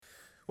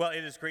Well,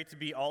 it is great to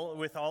be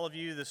with all of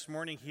you this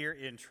morning here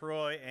in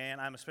Troy, and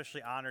I'm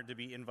especially honored to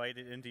be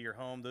invited into your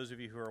home. Those of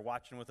you who are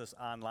watching with us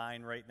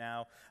online right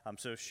now.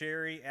 So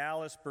Sherry,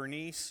 Alice,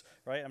 Bernice,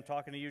 right? I'm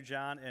talking to you,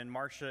 John and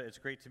Marcia. It's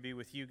great to be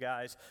with you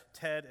guys.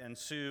 Ted and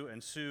Sue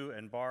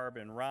and Barb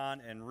and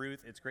Ron and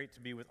Ruth. It's great to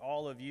be with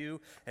all of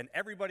you and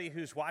everybody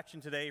who's watching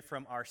today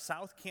from our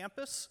South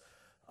Campus,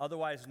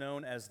 otherwise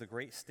known as the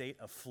great state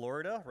of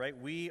Florida, right?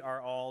 We are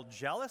all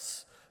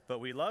jealous, but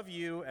we love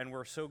you, and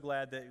we're so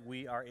glad that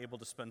we are able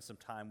to spend some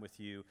time with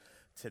you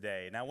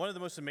today. Now, one of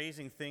the most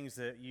amazing things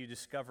that you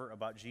discover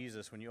about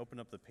Jesus when you open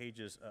up the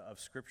pages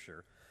of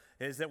Scripture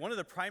is that one of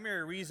the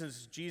primary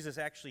reasons Jesus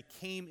actually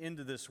came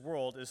into this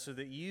world is so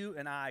that you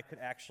and I could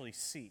actually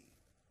see.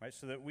 Right,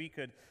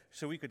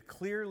 so we could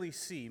clearly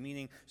see,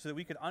 meaning so that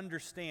we could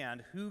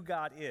understand who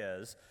God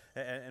is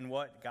and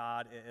what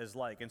God is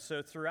like. And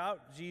so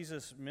throughout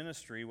Jesus'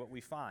 ministry, what we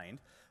find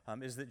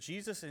is that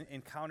Jesus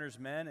encounters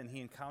men and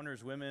he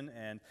encounters women,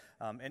 and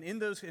in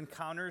those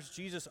encounters,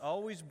 Jesus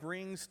always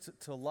brings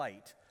to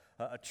light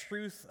a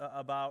truth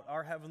about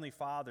our Heavenly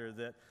Father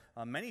that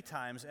many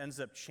times ends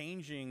up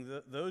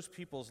changing those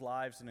people's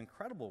lives in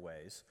incredible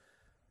ways.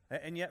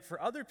 And yet for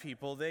other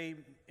people, they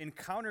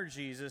encounter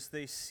Jesus,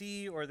 they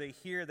see or they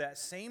hear that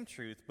same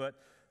truth, but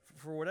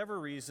for whatever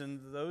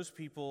reason, those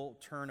people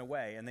turn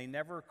away and they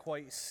never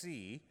quite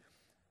see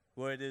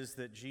what it is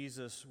that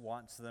Jesus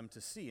wants them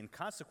to see. And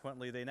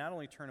consequently, they not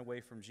only turn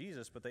away from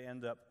Jesus, but they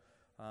end up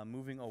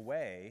moving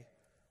away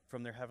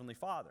from their Heavenly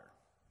Father.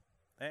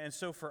 And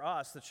so for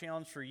us, the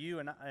challenge for you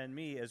and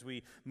me as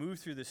we move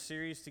through this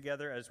series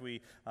together, as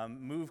we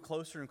move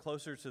closer and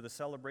closer to the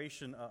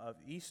celebration of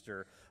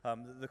Easter,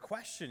 the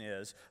question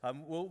is,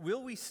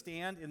 will we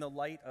stand in the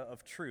light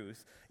of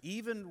truth,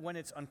 even when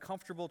it's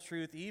uncomfortable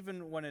truth,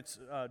 even when it's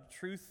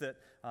truth that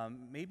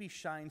maybe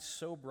shines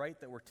so bright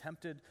that we're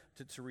tempted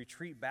to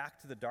retreat back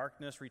to the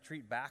darkness,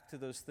 retreat back to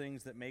those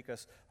things that make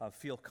us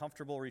feel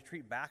comfortable,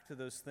 retreat back to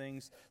those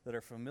things that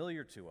are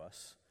familiar to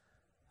us?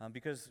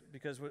 Because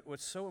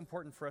what's so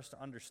important for us to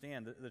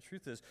understand, the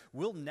truth is,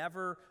 we'll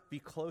never be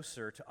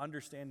closer to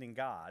understanding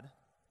God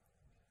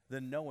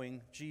than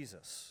knowing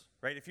Jesus,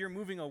 right? If you're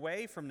moving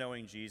away from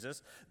knowing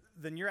Jesus,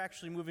 then you're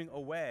actually moving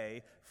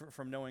away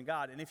from knowing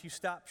God. And if you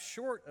stop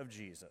short of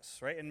Jesus,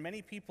 right? And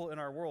many people in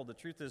our world, the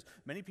truth is,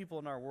 many people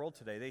in our world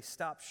today, they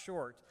stop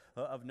short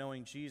of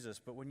knowing Jesus.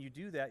 But when you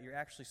do that, you're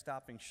actually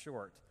stopping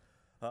short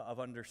of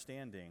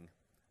understanding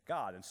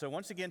God. And so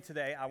once again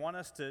today, I want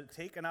us to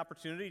take an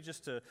opportunity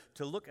just to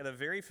look at a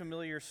very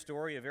familiar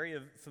story, a very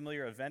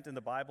familiar event in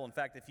the Bible. In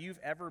fact, if you've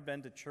ever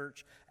been to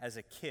church as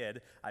a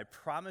kid, I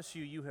promise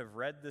you have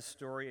read this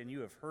story and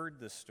you have heard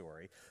this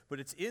story. But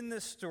it's in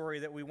this story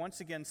that we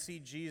once again see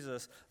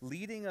Jesus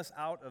leading us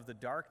out of the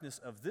darkness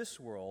of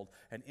this world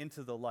and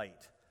into the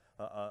light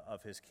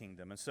of his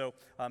kingdom. And so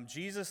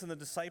Jesus and the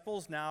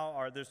disciples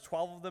there's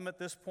 12 of them at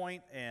this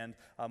point, and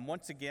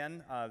once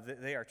again,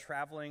 they are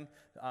traveling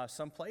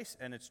someplace,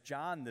 and it's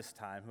John this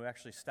time who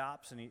actually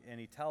stops, and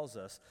he tells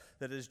us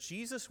that as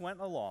Jesus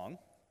went along,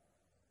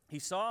 he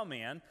saw a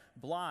man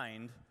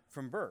blind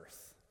from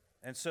birth.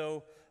 And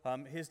so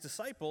his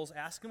disciples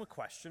ask him a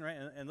question, right?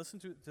 And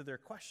listen to their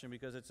question,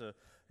 because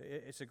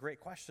it's a great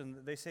question.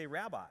 They say,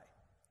 Rabbi,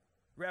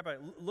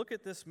 look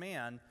at this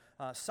man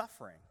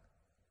suffering.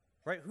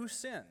 Right? Who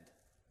sinned?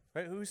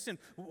 Right? Who sinned?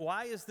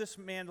 Why is this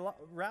man,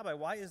 Rabbi,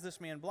 why is this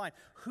man blind?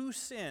 Who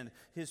sinned,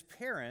 his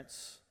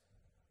parents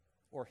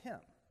or him?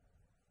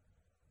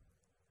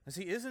 And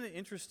see, isn't it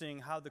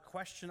interesting how the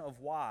question of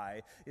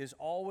why is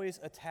always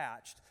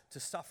attached to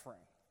suffering?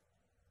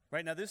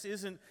 Right? Now, this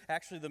isn't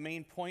actually the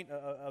main point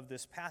of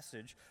this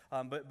passage,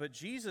 but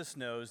Jesus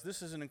knows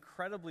this is an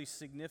incredibly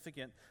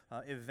significant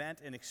event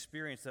and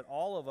experience that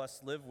all of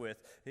us live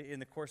with in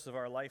the course of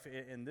our life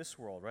in this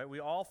world, right? We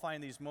all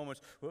find these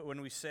moments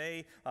when we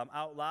say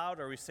out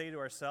loud, or we say to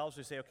ourselves,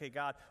 we say, okay,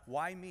 God,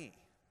 why me?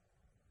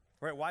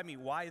 Right? Why me?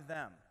 Why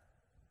them?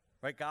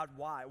 Right? God,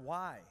 why?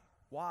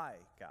 Why,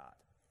 God?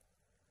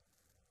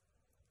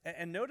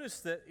 And notice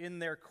that in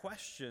their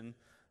question,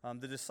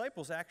 the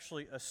disciples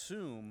actually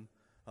assume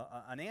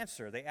an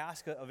answer. They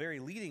ask a very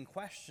leading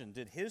question.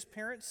 Did his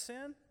parents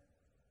sin?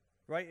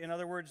 Right? In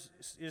other words,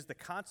 is the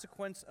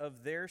consequence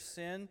of their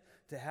sin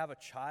to have a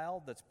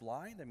child that's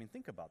blind? I mean,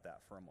 think about that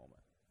for a moment.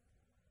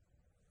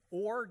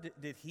 Or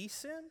did he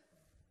sin?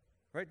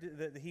 Right?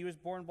 That he was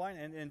born blind?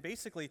 And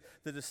basically,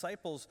 the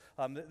disciples,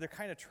 they're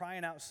kind of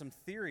trying out some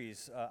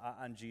theories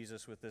on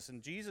Jesus with this. In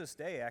Jesus'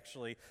 day,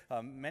 actually,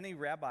 many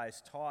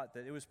rabbis taught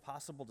that it was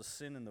possible to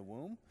sin in the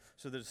womb.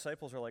 So the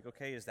disciples are like,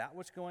 okay, is that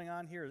what's going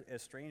on here?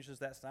 As strange as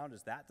that sounds,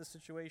 is that the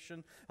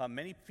situation?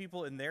 Many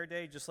people in their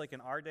day, just like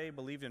in our day,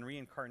 believed in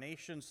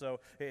reincarnation. So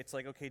it's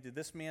like, okay, did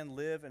this man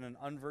live in an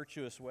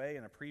unvirtuous way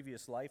in a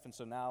previous life, and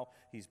so now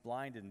he's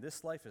blind in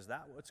this life? Is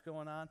that what's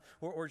going on?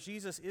 Or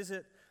Jesus, is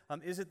it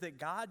that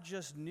God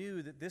just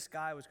knew that this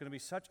guy was going to be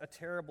such a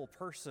terrible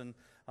person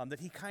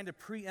that he kind of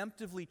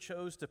preemptively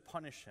chose to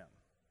punish him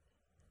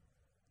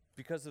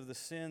because of the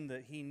sin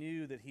that he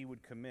knew that he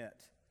would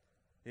commit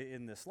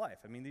in this life?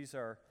 I mean, these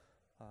are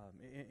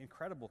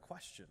incredible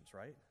questions,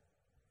 right?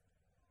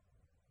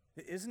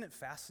 Isn't it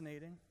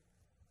fascinating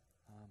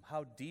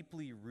how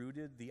deeply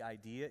rooted the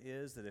idea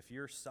is that if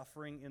you're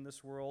suffering in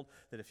this world,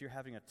 that if you're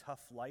having a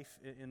tough life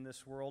in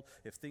this world,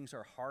 if things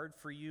are hard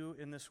for you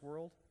in this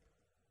world,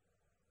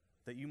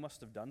 that you must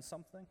have done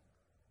something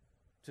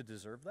to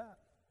deserve that?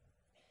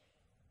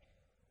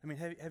 I mean,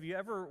 have you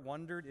ever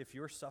wondered if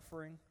your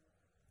suffering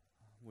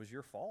was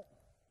your fault?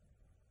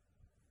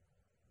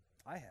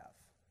 I have.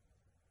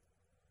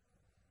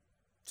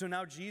 So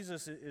now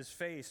Jesus is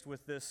faced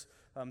with this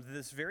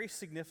very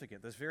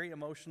significant, this very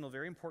emotional,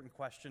 very important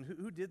question.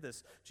 Who did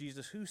this,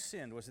 Jesus? Who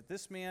sinned? Was it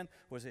this man?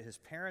 Was it his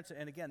parents?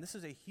 And again, this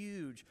is a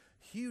huge,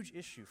 huge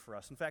issue for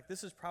us. In fact,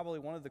 this is probably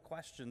one of the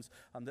questions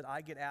that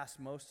I get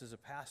asked most as a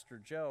pastor,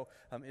 Joe.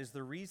 Is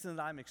the reason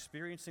that I'm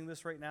experiencing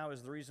this right now,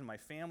 is the reason my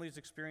family is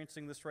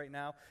experiencing this right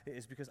now,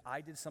 is because I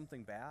did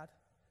something bad?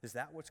 Is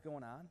that what's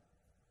going on?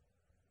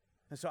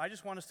 And so I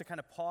just want us to kind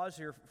of pause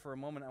here for a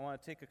moment. I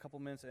want to take a couple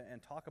minutes and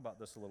talk about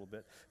this a little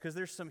bit, because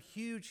there's some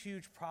huge,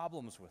 huge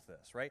problems with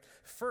this, right?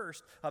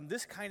 First,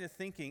 this kind of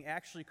thinking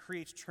actually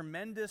creates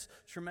tremendous,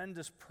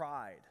 tremendous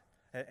pride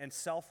and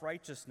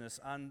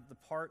self-righteousness on the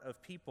part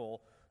of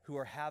people who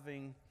are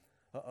having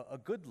a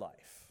good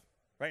life.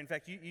 Right? In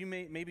fact,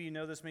 maybe you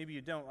know this, maybe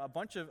you don't.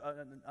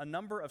 A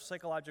number of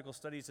psychological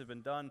studies have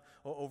been done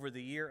over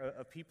the year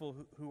of people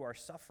who are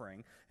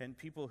suffering and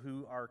people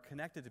who are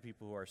connected to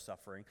people who are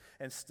suffering.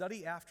 And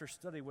study after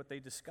study, what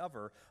they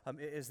discover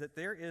is that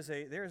there is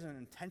an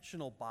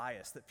intentional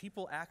bias, that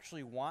people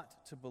actually want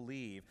to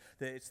believe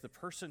that it's the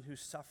person who's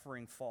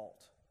suffering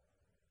fault.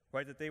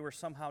 Right? That they were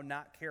somehow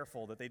not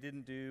careful, that they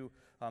didn't do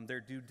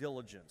their due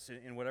diligence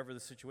in whatever the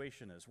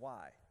situation is.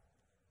 Why?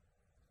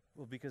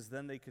 Well, because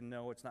then they can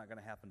know it's not going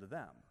to happen to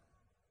them,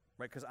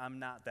 right? Because I'm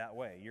not that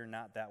way. You're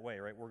not that way,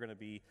 right? We're going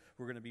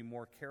to be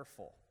more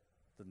careful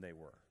than they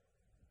were.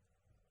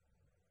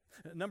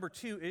 Number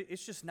two,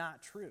 it's just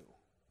not true,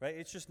 right?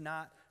 It's just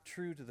not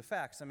true to the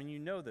facts. I mean, you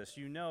know this.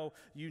 You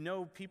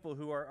know people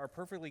who are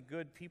perfectly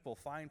good people,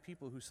 fine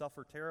people who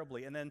suffer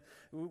terribly. And then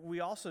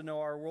we also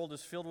know our world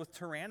is filled with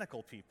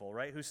tyrannical people,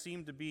 right? Who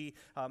seem to be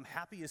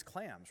happy as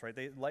clams, right?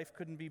 Life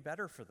couldn't be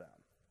better for them.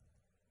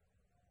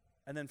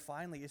 And then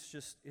finally, it's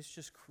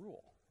just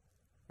cruel,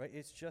 right?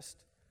 It's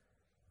just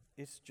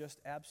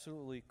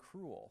absolutely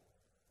cruel,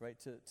 right?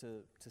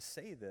 To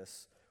say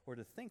this or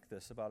to think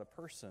this about a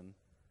person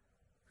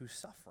who's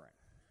suffering.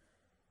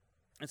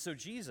 And so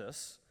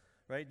Jesus,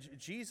 right?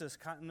 Jesus,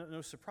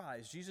 no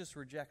surprise, Jesus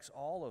rejects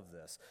all of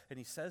this, and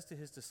he says to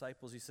his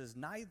disciples, he says,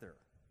 neither.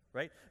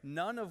 Right?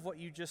 None of what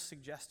you just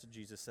suggested,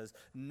 Jesus says,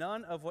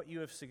 none of what you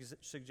have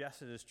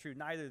suggested is true.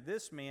 Neither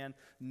this man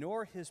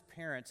nor his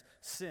parents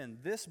sinned.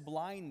 This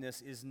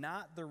blindness is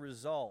not the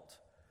result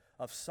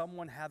of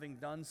someone having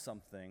done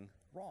something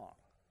wrong.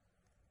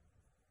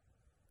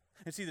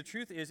 And see, the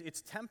truth is,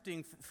 it's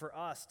tempting for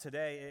us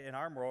today in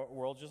our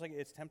world, just like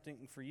it's tempting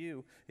for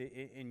you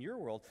in your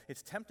world.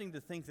 It's tempting to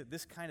think that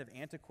this kind of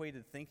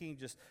antiquated thinking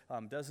just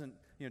doesn't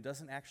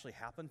actually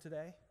happen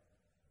today,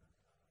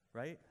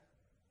 right?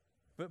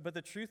 But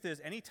the truth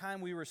is, anytime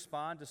we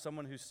respond to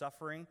someone who's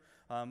suffering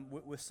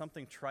with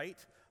something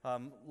trite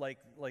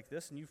like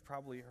this, and you've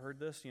probably heard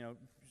this,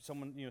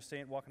 someone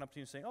walking up to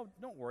you and saying, "Oh,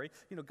 don't worry,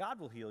 God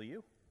will heal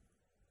you.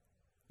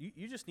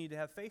 You just need to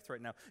have faith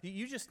right now.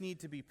 You just need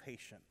to be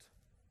patient.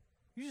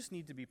 You just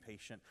need to be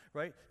patient,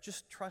 right?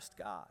 Just trust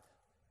God.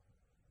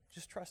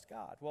 Just trust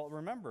God." Well,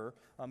 remember,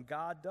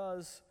 God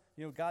does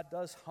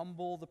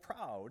humble the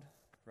proud,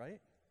 right?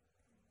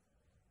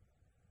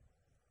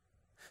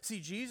 See,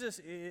 Jesus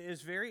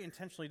is very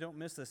intentionally, don't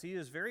miss this, he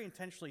is very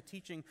intentionally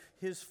teaching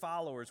his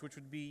followers, which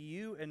would be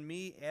you and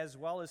me as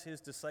well as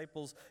his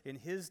disciples in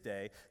his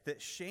day,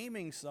 that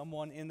shaming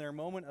someone in their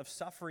moment of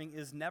suffering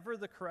is never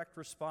the correct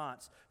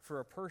response for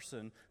a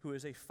person who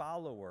is a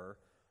follower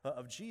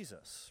of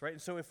Jesus, right?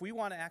 And so if we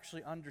want to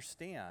actually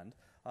understand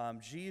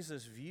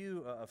Jesus'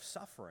 view of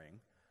suffering,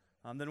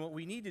 then what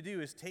we need to do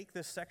is take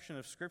this section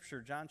of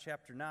Scripture, John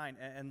chapter 9,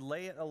 and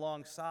lay it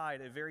alongside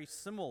a very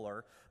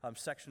similar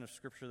section of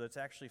Scripture that's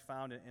actually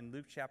found in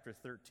Luke chapter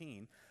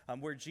 13,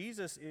 where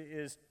Jesus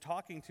is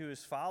talking to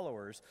his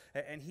followers,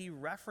 and he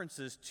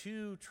references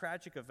two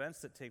tragic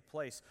events that take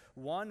place.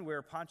 One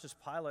where Pontius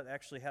Pilate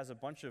actually has a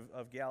bunch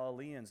of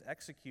Galileans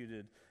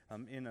executed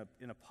in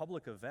a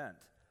public event.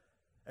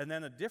 And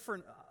then a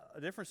different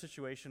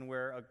situation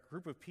where a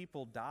group of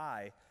people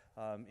die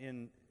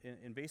in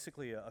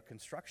basically a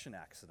construction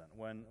accident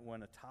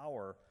when a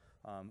tower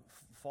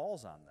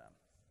falls on them.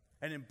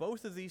 And in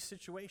both of these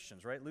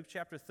situations, right, Luke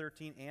chapter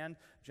 13 and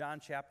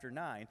John chapter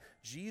 9,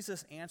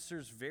 Jesus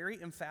answers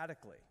very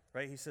emphatically,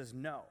 right? He says,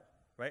 no,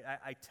 right?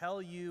 I tell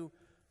you,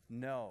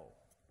 no.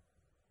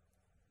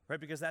 Right?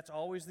 Because that's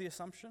always the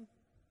assumption.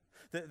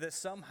 That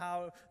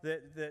somehow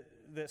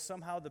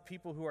the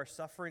people who are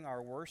suffering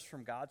are worse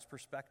from God's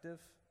perspective,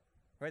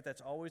 right?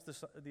 That's always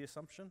the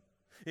assumption.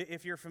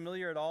 If you're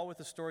familiar at all with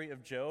the story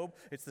of Job,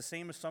 it's the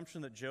same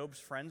assumption that Job's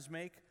friends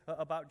make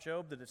about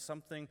Job, that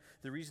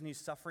the reason he's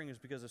suffering is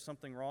because of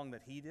something wrong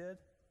that he did,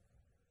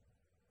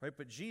 right?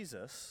 But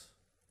Jesus,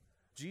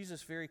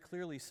 Jesus very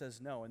clearly says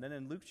no. And then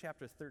in Luke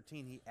chapter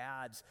 13, he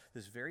adds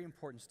this very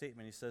important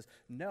statement. He says,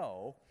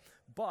 no,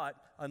 but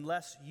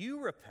unless you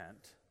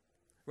repent,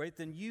 right,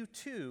 then you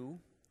too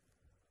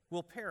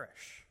will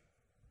perish.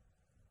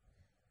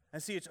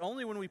 And see, it's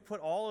only when we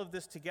put all of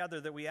this together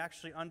that we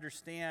actually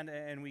understand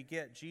and we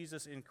get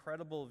Jesus'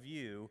 incredible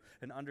view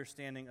and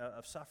understanding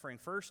of suffering.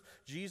 First,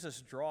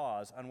 Jesus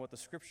draws on what the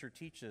Scripture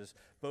teaches,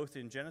 both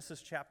in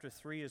Genesis chapter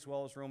 3 as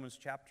well as Romans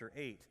chapter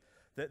 8,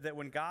 that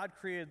when God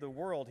created the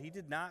world, he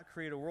did not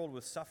create a world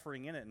with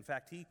suffering in it. In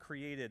fact, he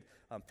created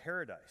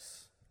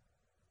paradise.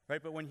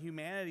 Right? But when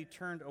humanity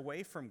turned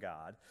away from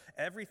God,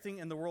 everything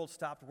in the world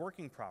stopped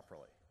working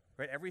properly.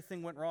 Right?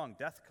 Everything went wrong.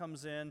 Death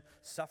comes in,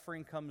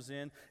 suffering comes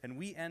in, and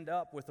we end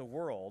up with a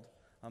world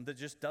that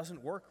just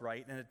doesn't work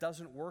right, and it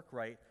doesn't work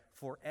right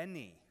for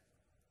any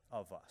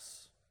of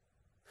us.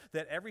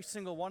 That every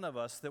single one of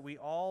us, that we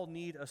all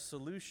need a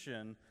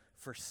solution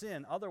for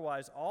sin.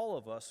 Otherwise, all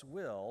of us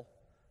will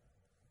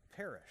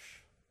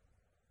perish.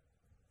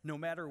 No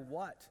matter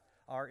what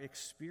our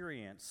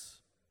experience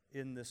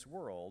in this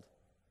world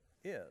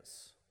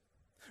is.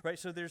 Right,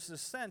 so there's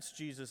this sense,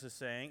 Jesus is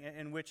saying,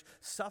 in which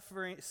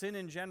suffering, sin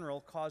in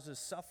general causes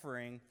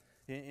suffering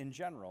in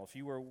general. If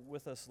you were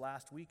with us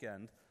last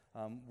weekend,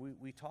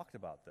 we talked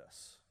about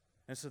this.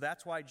 And so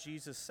that's why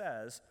Jesus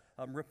says,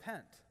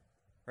 repent.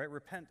 Right,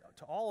 repent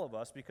to all of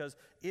us, because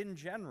in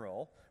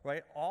general,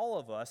 right, all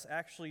of us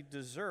actually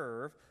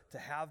deserve to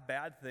have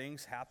bad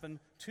things happen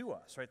to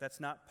us. Right,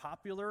 that's not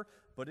popular,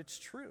 but it's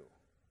true.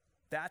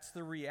 That's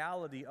the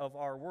reality of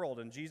our world.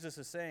 And Jesus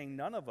is saying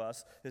none of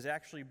us is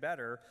actually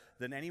better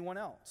than anyone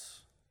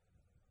else.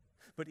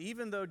 But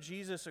even though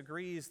Jesus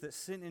agrees that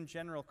sin in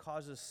general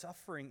causes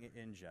suffering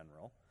in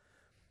general,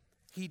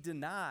 he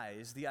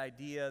denies the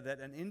idea that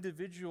an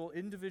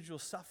individual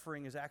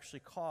suffering is actually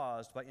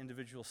caused by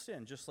individual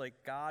sin, just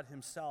like God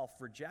himself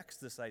rejects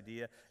this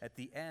idea at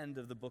the end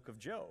of the book of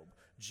Job.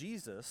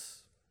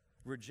 Jesus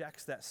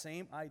rejects that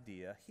same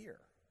idea here.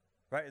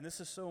 Right, and this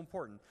is so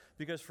important,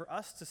 because for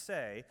us to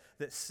say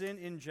that sin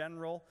in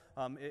general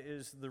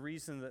is the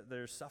reason that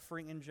there's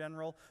suffering in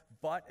general,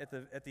 but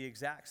at the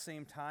exact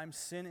same time,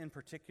 sin in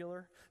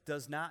particular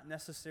does not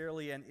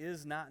necessarily and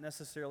is not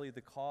necessarily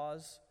the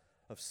cause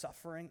of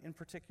suffering in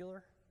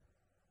particular.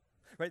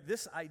 Right,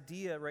 this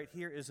idea right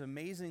here is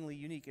amazingly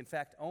unique. In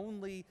fact,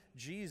 only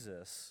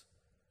Jesus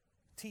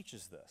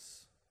teaches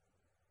this.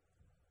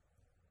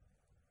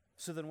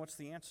 So then what's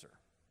the answer?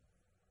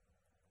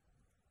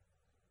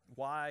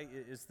 Why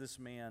is this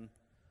man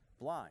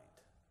blind?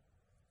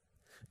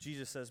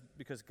 Jesus says,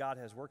 because God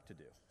has work to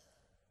do.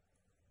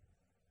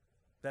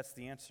 That's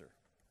the answer,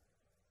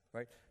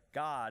 right?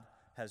 God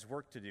has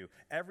work to do.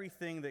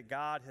 Everything that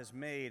God has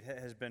made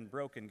has been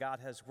broken. God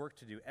has work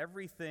to do.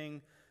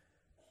 Everything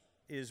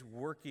is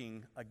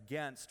working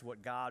against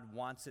what God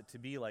wants it to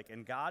be like.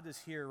 And God is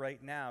here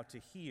right now to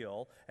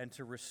heal and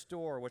to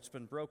restore what's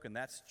been broken.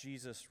 That's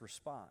Jesus'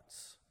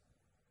 response,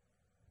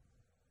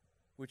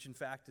 which in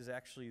fact is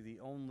actually the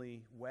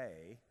only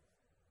way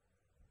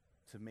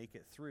to make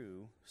it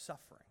through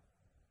suffering.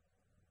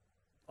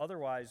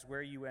 Otherwise,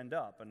 where you end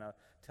up, and I'll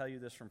tell you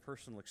this from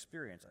personal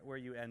experience, where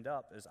you end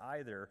up is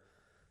either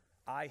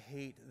I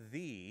hate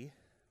thee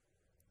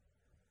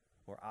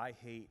or I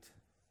hate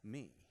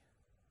me.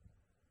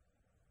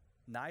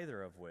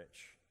 Neither of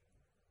which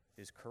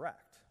is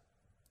correct,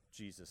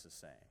 Jesus is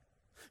saying.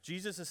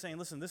 Jesus is saying,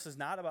 listen, this is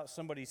not about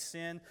somebody's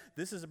sin.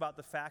 This is about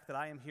the fact that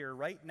I am here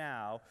right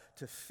now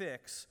to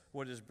fix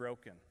what is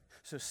broken.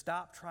 So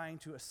stop trying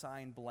to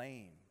assign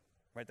blame.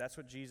 Right? That's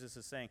what Jesus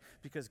is saying.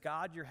 Because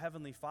God, your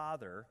heavenly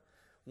Father,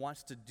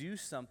 wants to do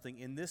something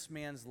in this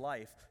man's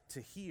life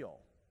to heal,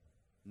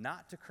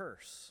 not to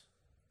curse.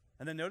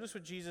 And then notice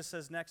what Jesus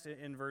says next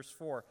in verse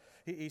 4.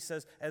 He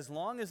says, as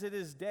long as it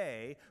is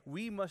day,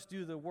 we must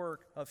do the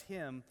work of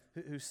him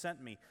who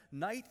sent me.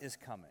 Night is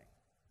coming.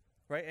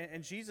 Right?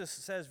 And Jesus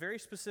says very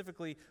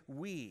specifically,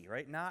 we,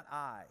 right? Not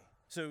I.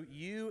 So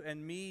you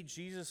and me,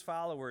 Jesus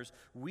followers,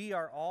 we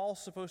are all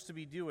supposed to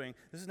be doing,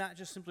 this is not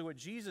just simply what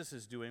Jesus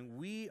is doing,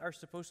 we are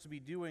supposed to be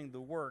doing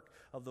the work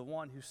of the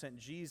one who sent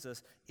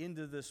Jesus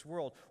into this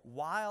world.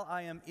 While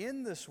I am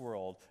in this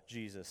world,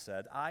 Jesus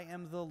said, I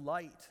am the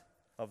light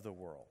of the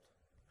world.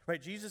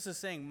 Right? Jesus is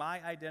saying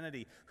my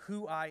identity,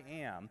 who I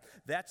am,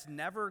 that's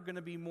never going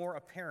to be more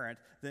apparent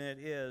than it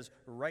is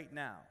right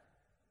now.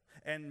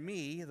 And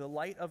me, the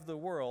light of the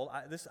world,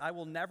 I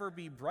will never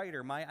be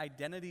brighter. My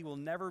identity will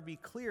never be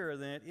clearer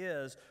than it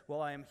is while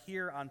I am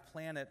here on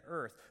planet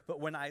Earth. But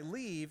when I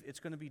leave,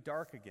 it's going to be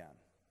dark again.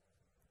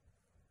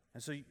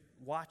 And so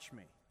watch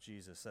me,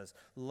 Jesus says.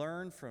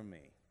 Learn from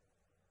me.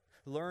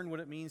 Learn what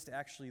it means to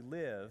actually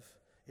live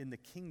in the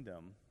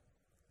kingdom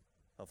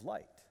of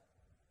light.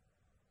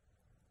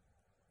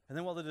 And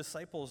then while the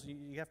disciples,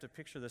 you have to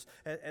picture this,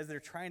 as they're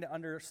trying to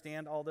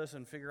understand all this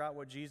and figure out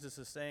what Jesus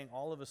is saying,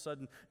 all of a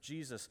sudden,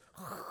 Jesus,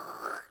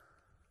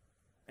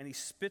 and he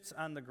spits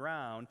on the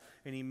ground,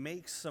 and he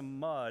makes some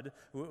mud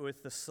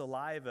with the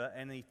saliva,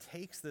 and he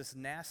takes this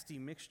nasty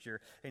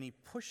mixture, and he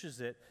pushes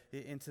it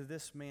into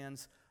this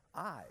man's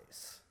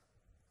eyes.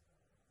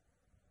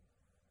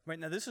 Right,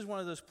 now this is one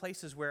of those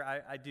places where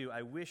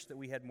I wish that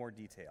we had more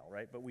detail,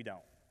 right? But we don't.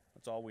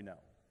 That's all we know.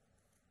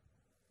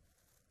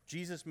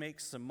 Jesus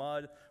makes some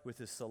mud with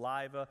his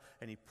saliva,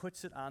 and he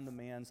puts it on the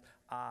man's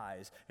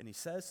eyes, and he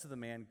says to the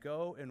man,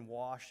 go and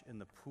wash in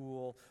the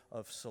pool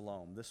of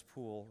Siloam, this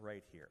pool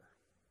right here.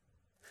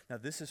 Now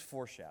this is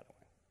foreshadowing,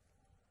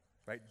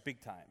 right?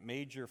 Big time,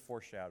 major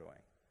foreshadowing.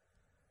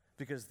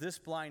 Because this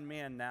blind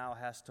man now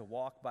has to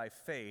walk by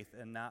faith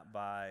and not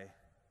by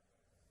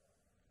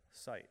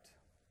sight,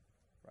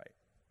 right?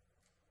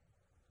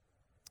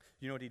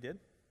 You know what he did?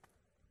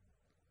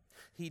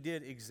 He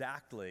did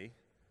exactly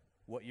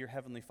what your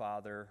Heavenly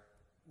Father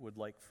would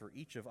like for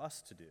each of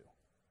us to do.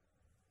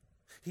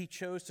 He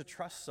chose to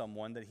trust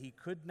someone that he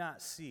could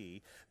not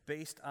see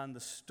based on the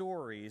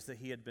stories that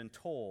he had been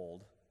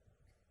told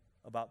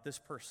about this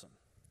person.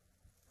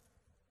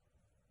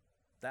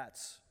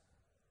 That's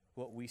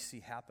what we see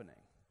happening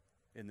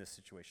in this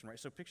situation, right?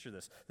 So picture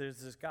this.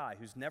 There's this guy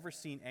who's never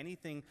seen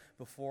anything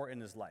before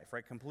in his life,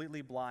 right?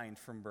 Completely blind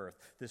from birth.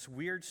 This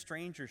weird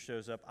stranger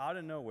shows up out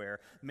of nowhere,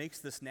 makes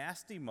this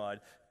nasty mud,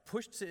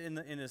 pushes it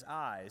in his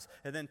eyes,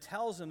 and then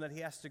tells him that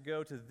he has to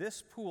go to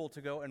this pool to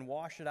go and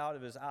wash it out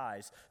of his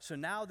eyes. So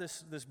now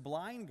this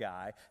blind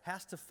guy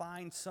has to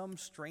find some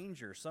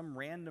stranger, some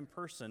random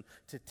person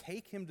to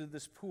take him to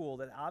this pool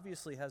that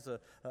obviously has a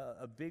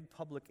big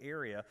public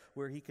area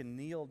where he can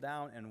kneel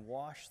down and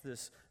wash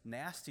this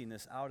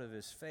nastiness out of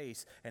his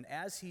face. And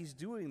as he's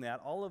doing that,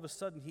 all of a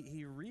sudden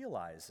he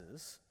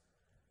realizes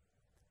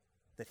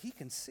that he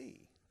can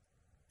see.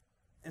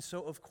 And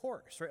so, of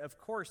course,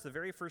 the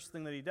very first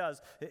thing that he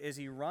does is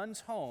he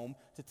runs home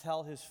to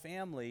tell his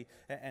family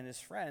and his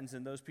friends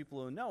and those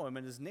people who know him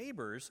and his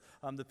neighbors,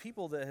 the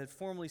people that had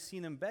formerly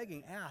seen him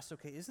begging, asked,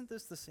 okay, isn't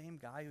this the same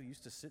guy who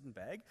used to sit and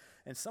beg?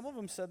 And some of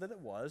them said that it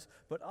was,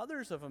 but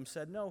others of them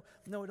said, no,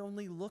 it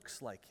only looks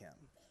like him.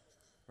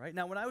 Right?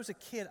 Now, when I was a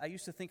kid, I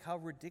used to think how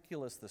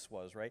ridiculous this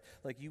was, right?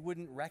 Like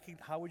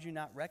how would you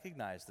not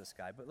recognize this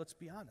guy? But let's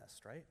be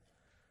honest, right?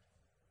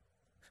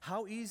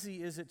 How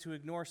easy is it to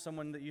ignore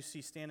someone that you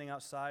see standing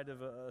outside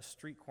of a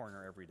street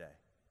corner every day?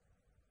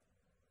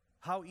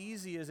 How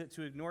easy is it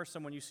to ignore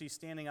someone you see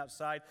standing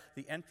outside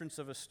the entrance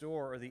of a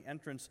store or the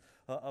entrance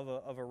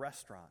of a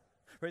restaurant?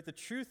 Right? The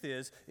truth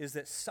is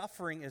that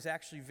suffering is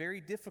actually very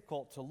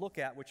difficult to look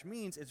at, which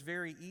means it's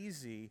very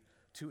easy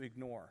to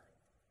ignore.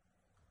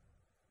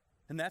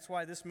 And that's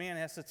why this man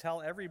has to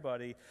tell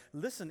everybody,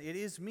 listen, it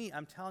is me.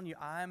 I'm telling you,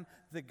 I'm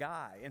the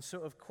guy. And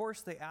so, of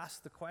course, they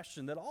ask the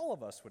question that all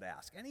of us would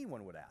ask,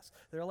 anyone would ask.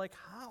 They're like,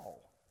 how?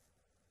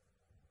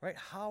 Right?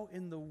 How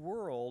in the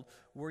world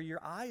were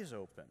your eyes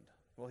opened?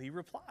 Well, he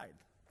replied,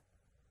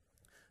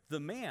 the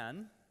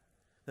man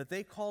that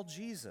they call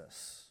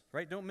Jesus,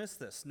 right? Don't miss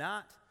this.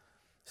 Not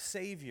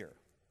Savior,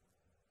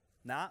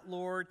 not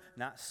Lord,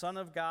 not Son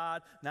of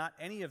God, not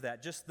any of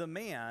that. Just the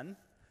man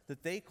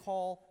that they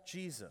call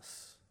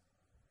Jesus.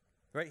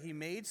 Right, he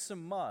made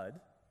some mud,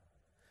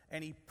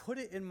 and he put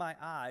it in my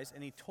eyes,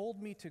 and he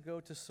told me to go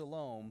to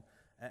Siloam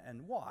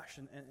and wash.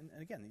 And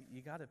again,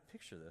 you got to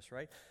picture this,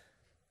 right?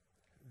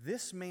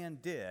 This man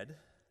did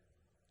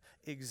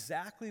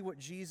exactly what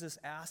Jesus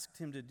asked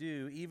him to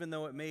do, even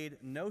though it made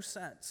no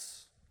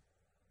sense.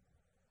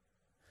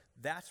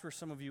 That's where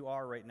some of you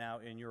are right now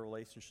in your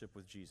relationship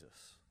with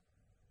Jesus.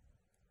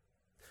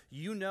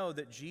 You know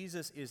that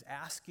Jesus is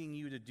asking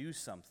you to do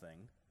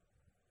something,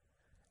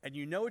 and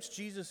you know it's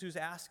Jesus who's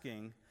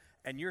asking,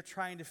 and you're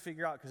trying to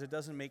figure out, because it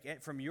doesn't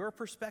make, from your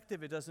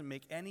perspective, it doesn't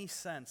make any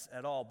sense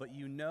at all, but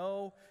you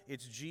know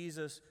it's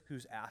Jesus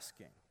who's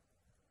asking.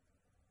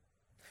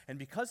 And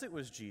because it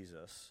was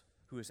Jesus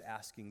who was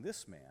asking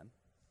this man,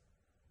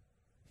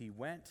 he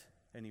went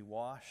and he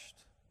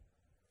washed,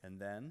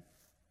 and then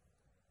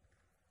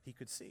he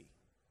could see.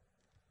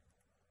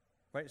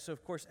 Right? So,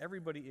 of course,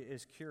 everybody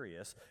is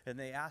curious, and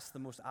they ask the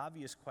most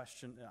obvious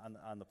question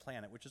on the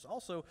planet, which is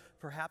also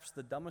perhaps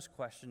the dumbest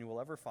question you will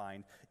ever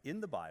find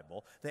in the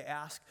Bible. They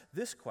ask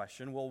this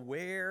question, well,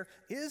 where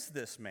is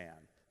this man?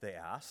 They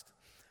asked.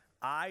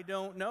 I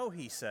don't know,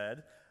 he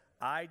said.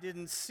 I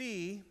didn't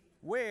see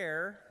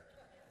where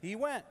he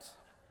went.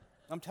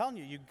 I'm telling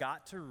you, you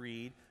got to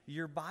read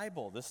your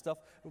Bible. This stuff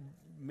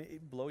may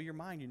blow your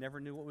mind. You never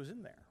knew what was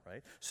in there,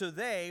 right? So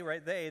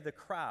the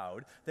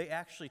crowd, they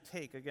actually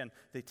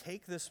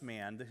take this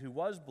man who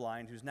was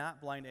blind, who's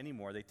not blind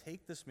anymore. They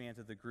take this man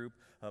to the group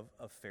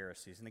of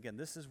Pharisees. And again,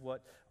 this is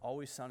what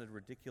always sounded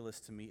ridiculous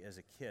to me as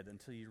a kid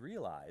until you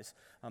realize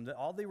that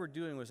all they were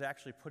doing was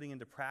actually putting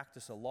into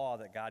practice a law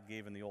that God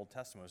gave in the Old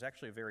Testament. It was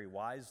actually a very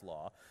wise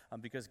law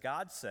because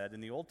God said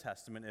in the Old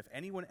Testament, if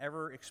anyone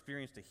ever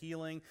experienced a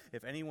healing,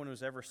 if anyone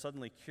was ever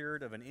suddenly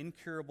cured of an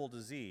incurable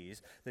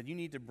disease, then you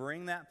need to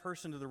bring that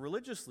person to the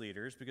religious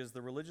leaders, because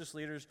the religious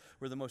leaders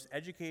were the most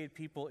educated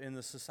people in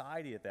the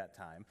society at that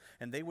time,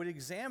 and they would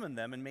examine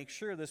them and make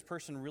sure this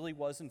person really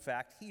was in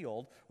fact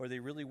healed, or they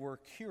really were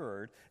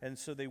cured, and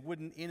so they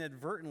wouldn't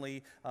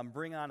inadvertently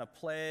bring on a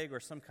plague or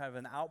some kind of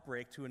an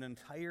outbreak to an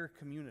entire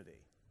community.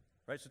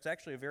 Right? So it's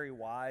actually a very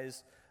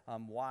wise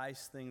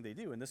thing they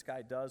do, and this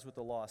guy does what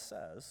the law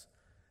says.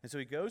 And so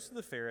he goes to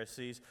the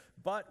Pharisees,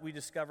 but we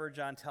discover,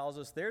 John tells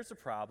us, there's a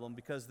problem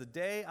because the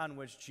day on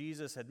which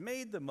Jesus had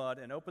made the mud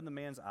and opened the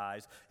man's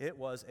eyes, it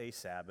was a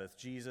Sabbath.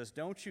 Jesus,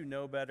 don't you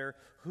know better?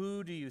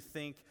 Who do you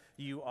think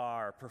you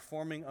are?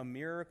 Performing a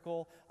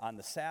miracle on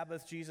the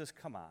Sabbath? Jesus,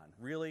 come on.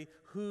 Really?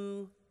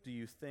 Who do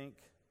you think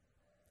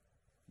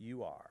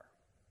you are?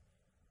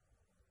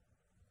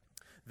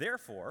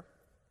 Therefore,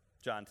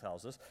 John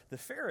tells us, the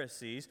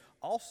Pharisees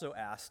also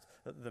asked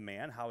the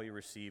man how he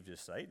received his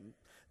sight.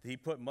 He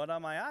put mud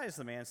on my eyes,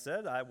 the man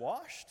said. I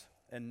washed,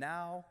 and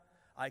now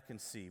I can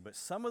see. But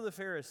some of the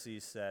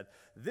Pharisees said,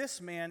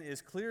 this man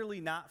is clearly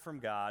not from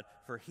God,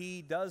 for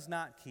he does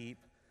not keep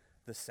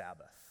the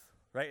Sabbath.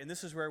 Right? And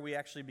this is where we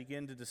actually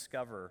begin to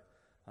discover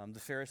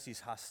the Pharisees'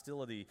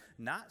 hostility,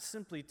 not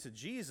simply to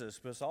Jesus,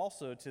 but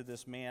also to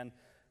this man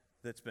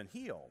that's been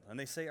healed. And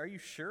they say, are you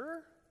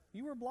sure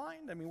you were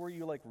blind? I mean, were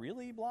you like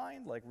really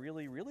blind? Like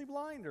really, really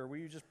blind? Or were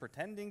you just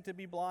pretending to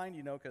be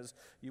blind, because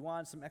you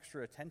wanted some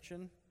extra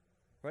attention?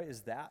 Right?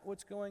 Is that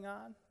what's going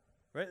on?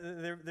 Right?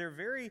 They're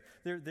very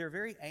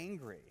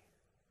angry,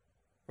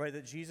 right,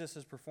 that Jesus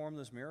has performed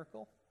this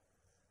miracle.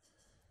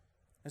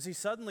 And see,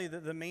 suddenly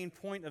the main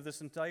point of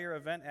this entire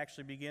event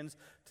actually begins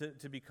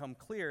to become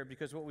clear,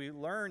 because what we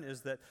learn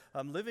is that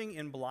living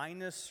in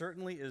blindness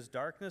certainly is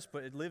darkness,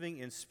 but living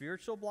in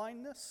spiritual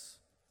blindness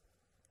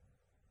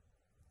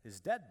is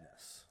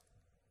deadness.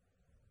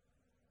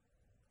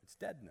 It's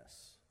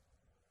deadness.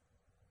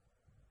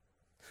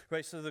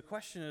 Right, so the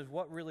question is,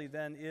 what really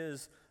then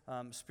is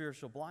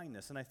spiritual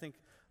blindness? And I think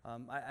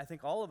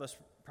all of us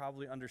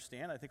probably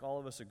understand, I think all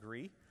of us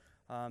agree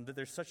that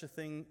there's such a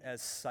thing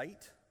as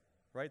sight,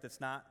 right,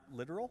 that's not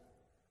literal.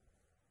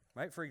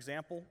 Right, for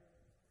example,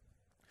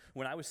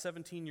 when I was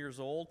 17 years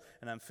old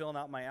and I'm filling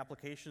out my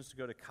applications to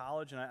go to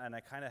college, and I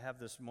kind of have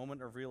this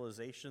moment of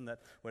realization that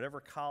whatever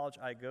college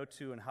I go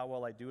to and how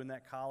well I do in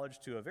that college,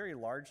 to a very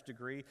large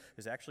degree,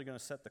 is actually going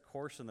to set the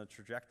course and the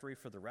trajectory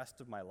for the rest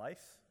of my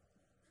life.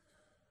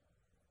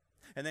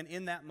 And then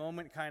in that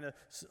moment, kind of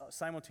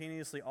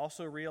simultaneously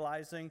also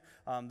realizing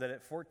that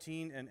at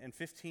 14 and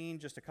 15,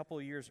 just a couple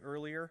of years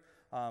earlier,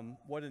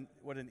 what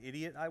an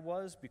idiot I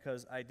was,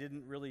 because I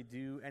didn't really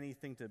do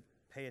anything to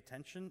pay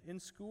attention in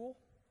school.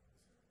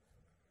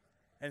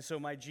 And so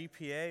my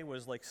GPA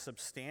was like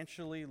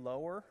substantially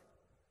lower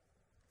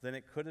than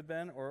it could have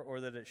been or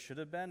that it should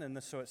have been.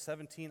 And so at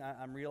 17,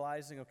 I'm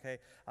realizing, okay,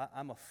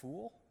 I'm a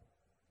fool,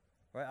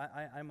 right?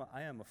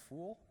 I am a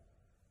fool.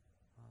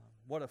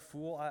 What a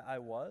fool I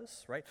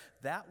was, right?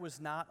 That was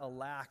not a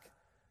lack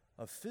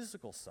of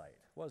physical sight,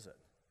 was it?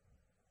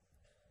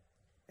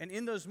 And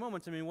in those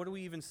moments, I mean, what do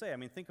we even say? I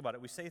mean, think about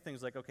it. We say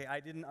things like, okay, I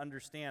didn't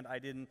understand. I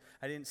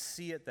didn't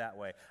see it that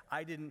way.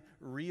 I didn't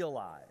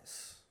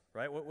realize,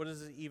 right? What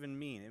does it even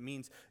mean? It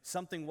means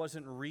something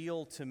wasn't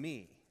real to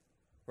me,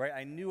 right?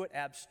 I knew it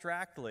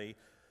abstractly,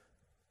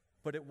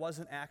 but it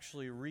wasn't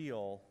actually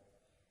real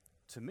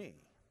to me.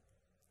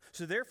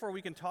 So therefore,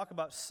 we can talk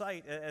about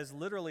sight as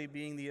literally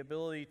being the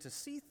ability to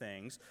see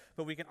things,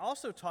 but we can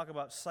also talk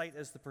about sight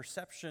as the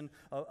perception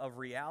of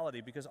reality,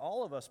 because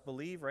all of us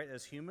believe, right,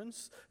 as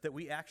humans, that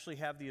we actually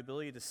have the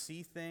ability to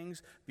see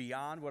things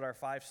beyond what our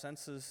five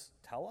senses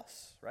tell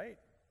us, right?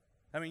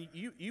 I mean,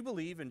 you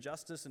believe in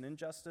justice and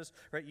injustice,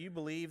 right? You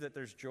believe that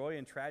there's joy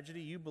and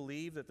tragedy. You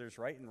believe that there's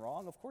right and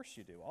wrong. Of course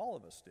you do. All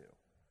of us do.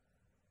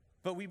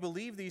 But we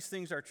believe these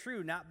things are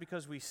true not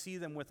because we see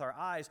them with our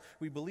eyes.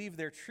 We believe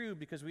they're true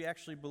because we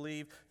actually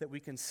believe that we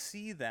can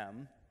see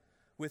them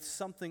with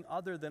something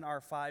other than our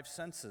five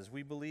senses.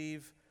 We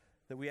believe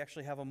that we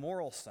actually have a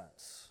moral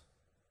sense.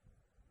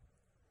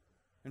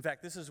 In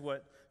fact, this is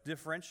what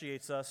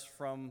differentiates us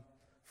from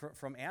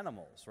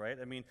animals, right?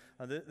 I mean,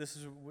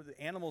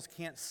 animals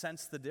can't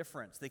sense the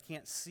difference. They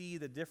can't see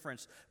the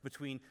difference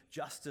between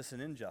justice and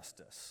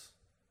injustice.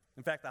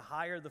 In fact, the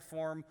higher the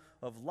form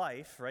of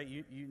life, right,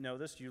 you know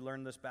this, you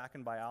learned this back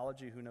in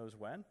biology, who knows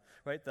when,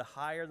 right? The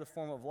higher the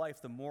form of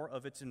life, the more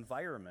of its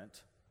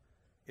environment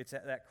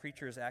that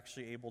creature is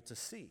actually able to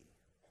see.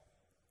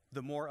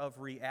 The more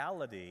of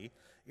reality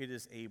it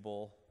is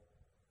able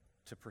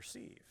to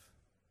perceive.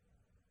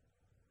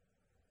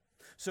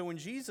 So when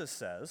Jesus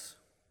says,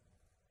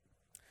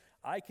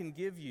 I can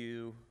give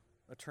you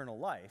eternal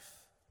life,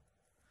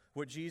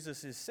 what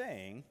Jesus is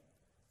saying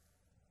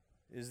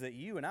is that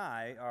you and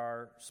I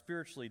are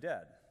spiritually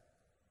dead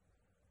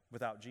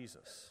without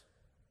Jesus.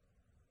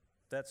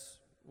 That's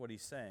what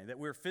he's saying, that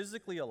we're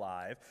physically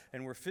alive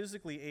and we're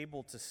physically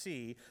able to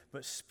see,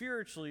 but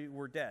spiritually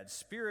we're dead.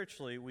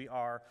 Spiritually we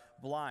are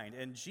blind,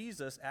 and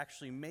Jesus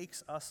actually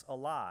makes us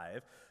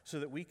alive so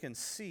that we can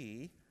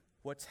see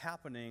what's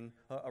happening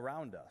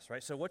around us,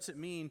 right? So what's it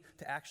mean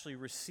to actually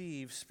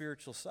receive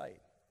spiritual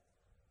sight?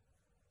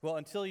 Well,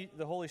 until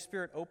the Holy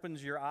Spirit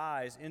opens your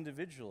eyes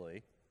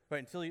individually, right,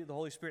 until the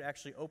Holy Spirit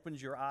actually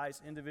opens your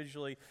eyes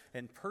individually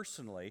and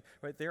personally,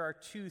 right, there are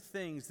two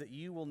things that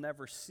you will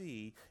never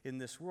see in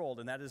this world,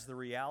 and that is the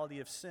reality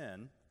of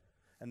sin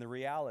and the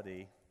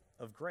reality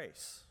of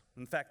grace.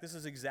 In fact, this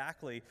is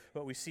exactly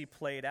what we see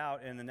played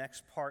out in the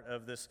next part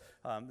of this,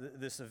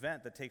 this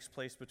event that takes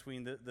place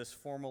between this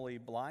formerly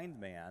blind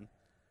man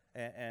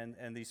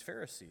and these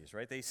Pharisees,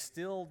 right? They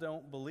still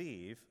don't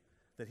believe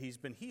that he's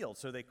been healed,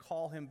 so they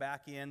call him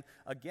back in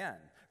again,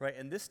 right?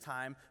 And this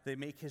time, they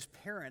make his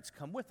parents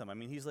come with him. I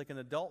mean, he's like an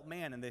adult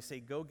man, and they say,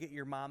 go get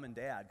your mom and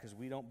dad, because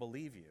we don't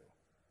believe you.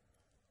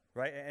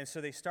 Right? And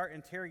so they start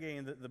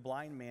interrogating the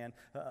blind man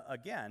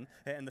again.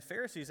 And the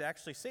Pharisees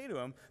actually say to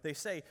him, they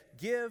say,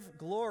 give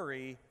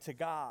glory to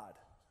God.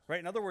 Right?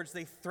 In other words,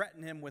 they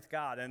threaten him with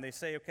God. And they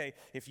say, okay,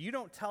 if you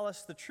don't tell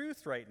us the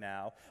truth right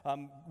now,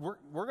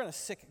 we're going to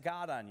sick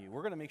God on you.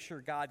 We're going to make sure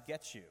God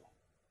gets you.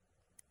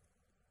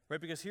 Right?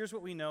 Because here's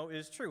what we know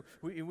is true.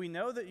 We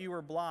know that you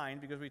were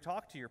blind because we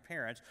talked to your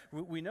parents.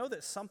 We know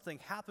that something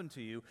happened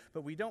to you,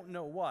 but we don't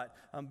know what.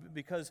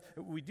 Because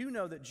we do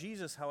know that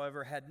Jesus,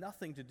 however, had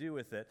nothing to do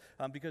with it.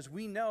 Because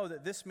we know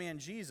that this man,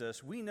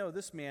 Jesus, we know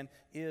this man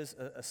is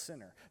a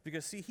sinner.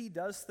 Because, see, he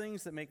does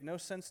things that make no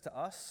sense to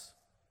us.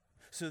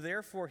 So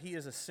therefore, he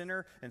is a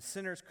sinner, and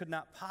sinners could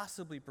not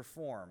possibly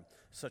perform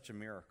such a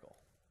miracle.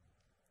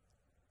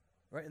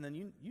 Right? And then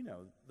you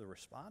know the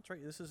response,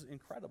 right? This is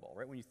incredible,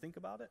 right? When you think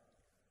about it.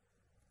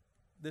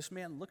 This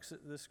man looks at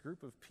this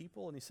group of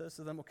people and he says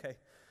to them, okay,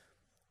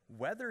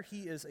 whether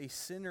he is a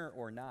sinner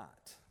or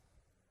not,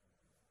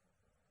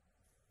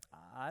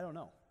 I don't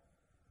know.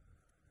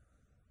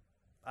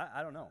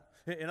 I don't know.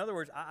 In other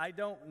words, I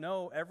don't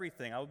know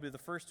everything. I will be the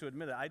first to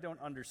admit it. I don't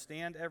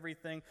understand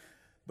everything.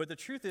 But the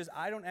truth is,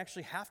 I don't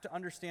actually have to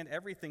understand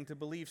everything to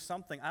believe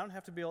something. I don't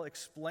have to be able to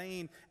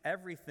explain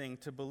everything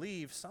to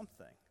believe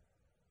something.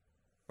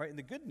 Right? And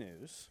the good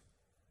news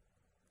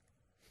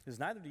is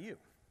neither do you.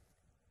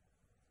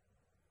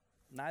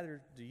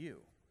 Neither do you.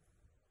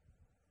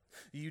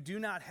 You do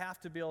not have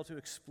to be able to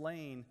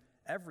explain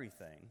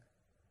everything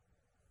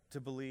to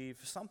believe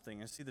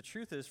something. And see, the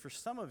truth is, for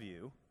some of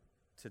you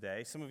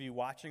today, some of you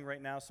watching right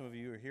now, some of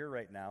you are here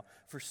right now,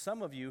 for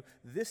some of you,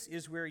 this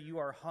is where you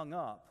are hung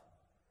up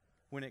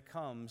when it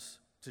comes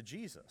to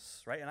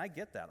Jesus, right? And I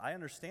get that. I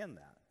understand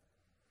that.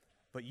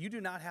 But you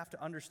do not have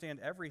to understand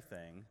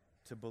everything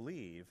to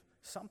believe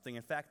something.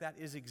 In fact, that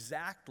is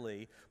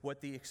exactly what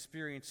the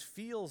experience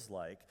feels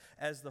like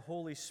as the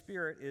Holy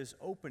Spirit is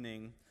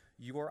opening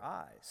your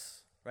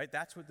eyes, right?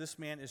 That's what this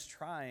man is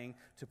trying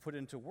to put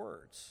into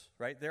words,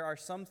 right? There are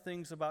some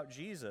things about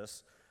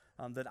Jesus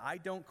that I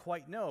don't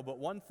quite know, but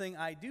one thing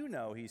I do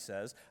know, he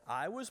says,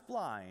 I was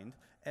blind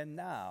and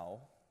now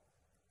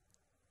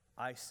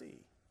I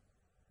see.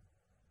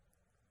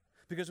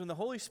 Because when the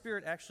Holy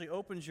Spirit actually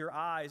opens your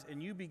eyes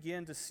and you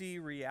begin to see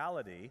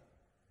reality,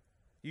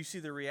 you see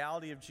the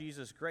reality of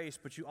Jesus' grace,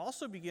 but you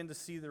also begin to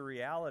see the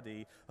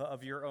reality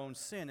of your own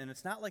sin. And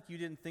it's not like you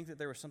didn't think that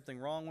there was something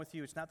wrong with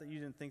you. It's not that you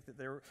didn't think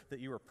that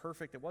you were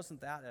perfect. It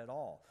wasn't that at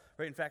all.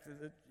 Right? In fact,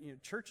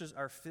 churches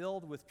are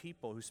filled with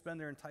people who spend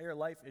their entire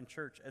life in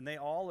church, and they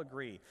all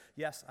agree,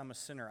 yes, I'm a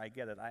sinner. I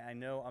get it. I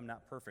know I'm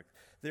not perfect.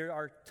 There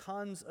are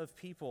tons of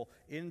people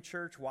in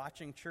church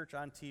watching church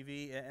on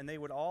TV, and they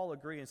would all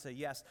agree and say,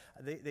 yes,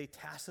 they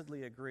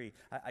tacitly agree.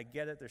 I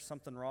get it. There's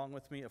something wrong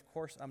with me. Of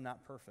course, I'm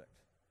not perfect.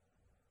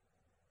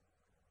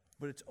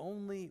 But it's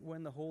only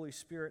when the Holy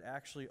Spirit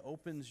actually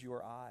opens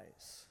your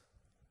eyes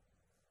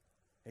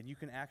and you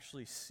can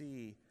actually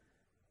see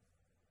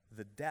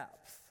the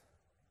depth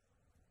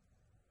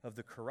of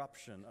the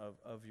corruption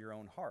of your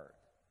own heart.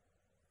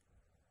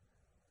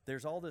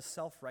 There's all this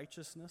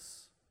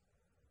self-righteousness.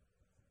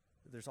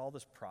 There's all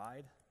this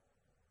pride.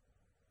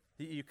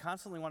 You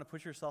constantly want to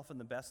put yourself in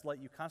the best light.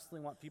 You constantly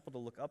want people to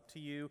look up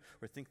to you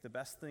or think the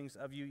best things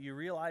of you. You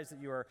realize that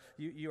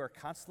you are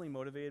constantly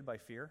motivated by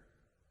fear.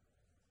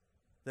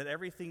 That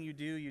everything you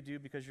do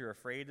because you're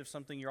afraid of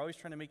something. You're always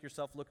trying to make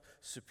yourself look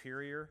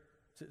superior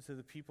to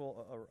the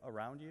people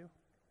around you.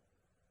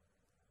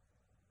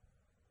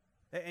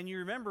 And you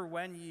remember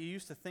when you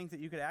used to think that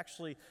you could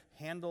actually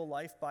handle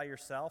life by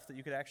yourself, that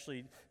you could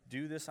actually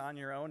do this on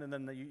your own, and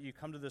then you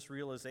come to this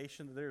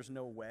realization that there's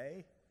no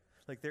way.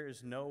 Like, there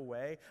is no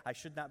way. I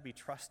should not be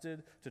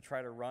trusted to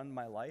try to run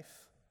my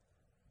life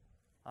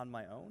on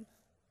my own.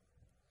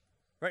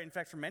 Right? In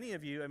fact, for many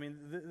of you, I mean,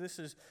 this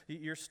is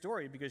your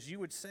story, because you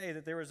would say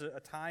that there was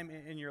a time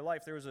in your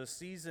life, there was a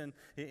season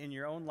in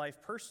your own life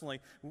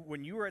personally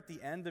when you were at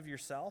the end of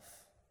yourself,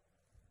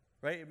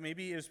 right?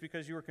 Maybe it was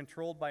because you were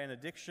controlled by an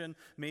addiction.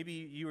 Maybe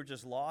you were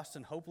just lost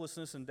in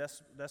hopelessness and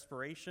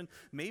desperation.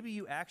 Maybe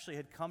you actually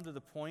had come to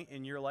the point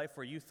in your life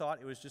where you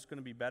thought it was just going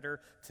to be better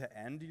to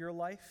end your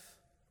life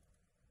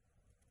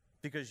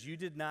because you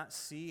did not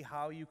see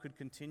how you could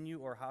continue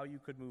or how you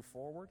could move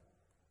forward.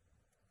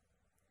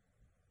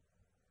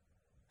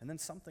 And then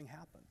something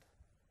happened.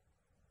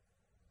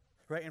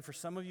 Right? And for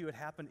some of you, it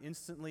happened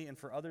instantly, and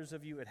for others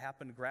of you, it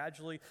happened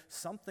gradually.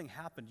 Something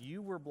happened.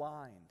 You were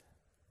blind.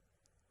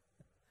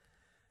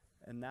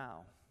 And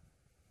now,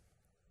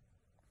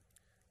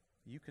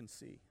 you can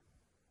see.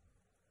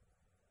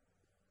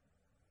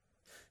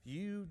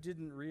 You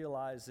didn't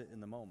realize it in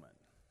the moment,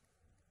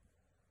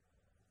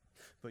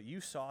 but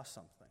you saw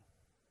something.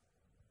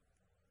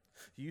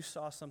 You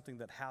saw something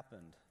that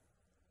happened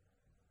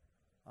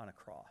on a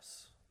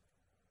cross.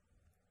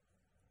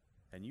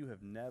 And you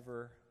have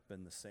never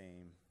been the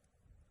same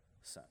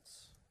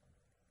since.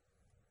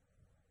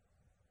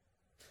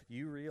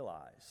 You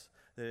realize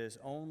that it is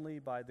only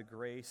by the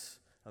grace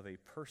of a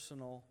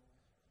personal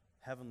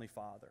Heavenly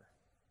Father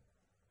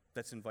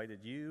that's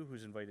invited you,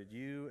 who's invited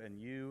you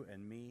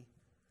and me.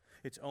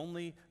 It's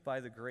only by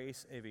the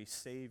grace of a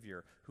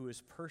Savior who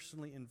has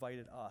personally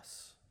invited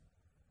us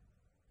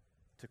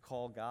to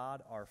call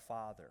God our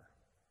Father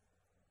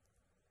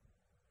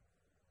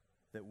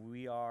that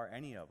we are,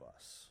 any of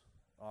us,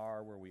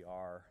 are where we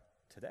are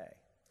today.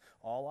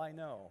 All I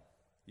know,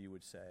 you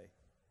would say,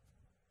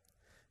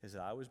 is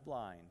that I was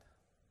blind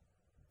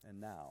and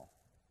now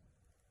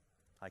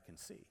I can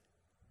see.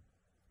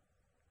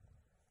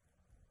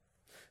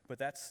 But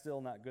that's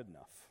still not good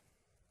enough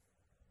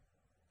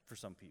for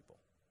some people,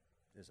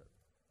 is it?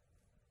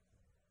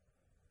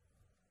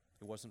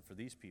 It wasn't for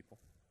these people.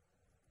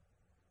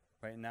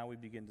 Right? And now we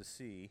begin to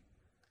see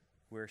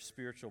where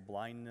spiritual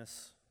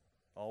blindness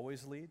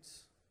always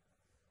leads.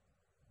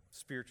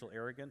 Spiritual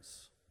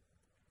arrogance,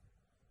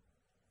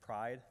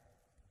 pride.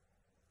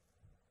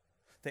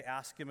 They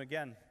ask him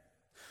again,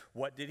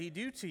 what did he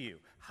do to you?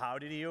 How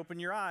did he open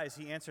your eyes?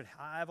 He answered,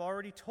 I've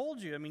already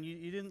told you. I mean,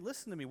 you didn't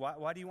listen to me.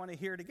 Why do you want to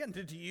hear it again?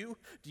 Do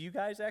you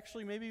guys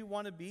actually maybe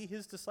want to be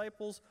his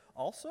disciples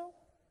also?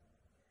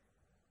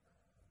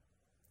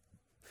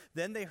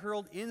 Then they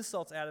hurled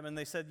insults at him, and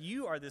they said,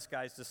 you are this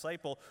guy's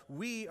disciple.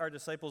 We are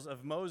disciples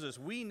of Moses.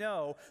 We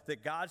know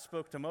that God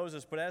spoke to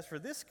Moses, but as for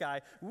this guy,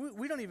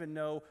 we don't even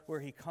know where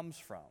he comes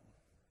from.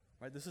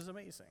 Right? This is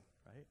amazing,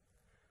 right?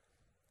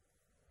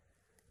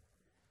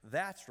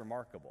 That's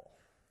remarkable,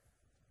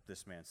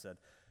 this man said.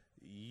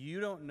 You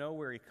don't know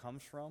where he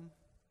comes from,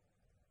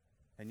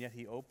 and yet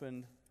he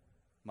opened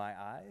my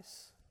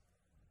eyes?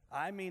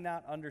 I may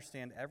not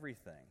understand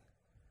everything,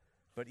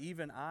 but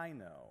even I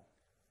know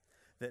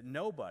that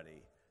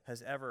nobody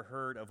has ever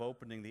heard of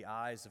opening the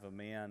eyes of a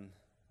man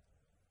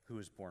who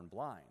was born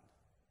blind.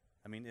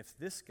 I mean, if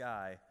this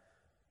guy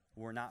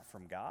were not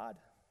from God,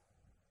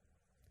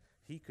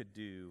 he could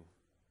do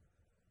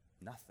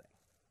nothing.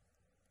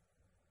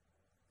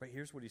 Right,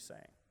 here's what he's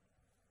saying.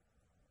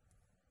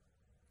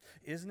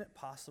 Isn't it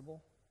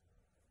possible,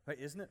 right,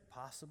 isn't it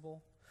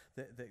possible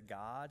that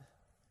God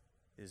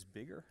is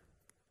bigger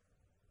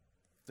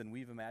than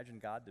we've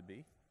imagined God to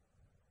be?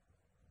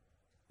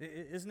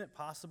 Isn't it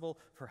possible,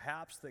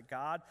 perhaps, that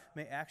God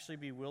may actually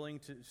be willing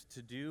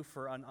to do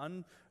for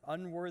an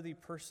unworthy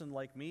person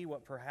like me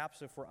what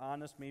perhaps, if we're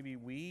honest, maybe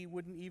we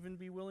wouldn't even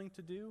be willing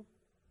to do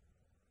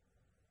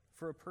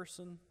for a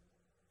person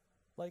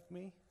like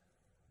me?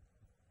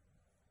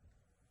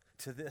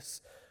 To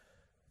this,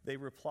 they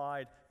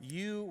replied,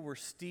 you were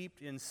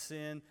steeped in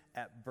sin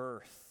at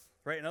birth.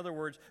 Right? In other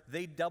words,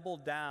 they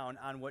doubled down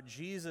on what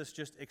Jesus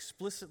just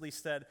explicitly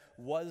said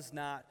was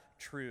not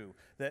true.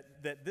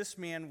 That this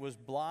man was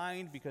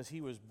blind because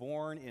he was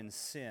born in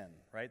sin.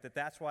 Right?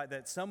 That's why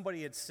that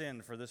somebody had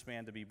sinned for this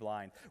man to be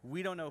blind.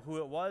 We don't know who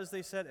it was,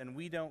 they said, and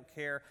we don't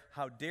care.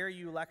 How dare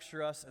you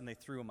lecture us? And they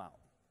threw him out.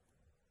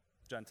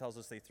 John tells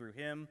us they threw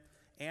him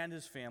and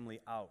his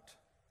family out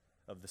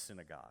of the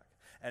synagogue.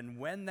 And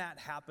when that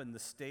happened, the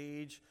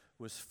stage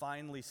was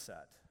finally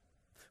set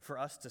for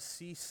us to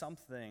see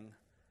something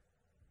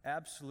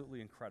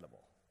absolutely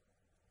incredible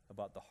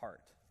about the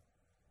heart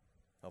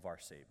of our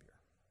Savior.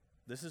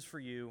 This is for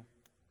you,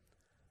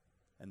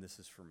 and this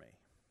is for me.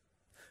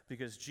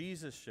 Because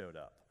Jesus showed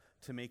up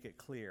to make it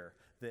clear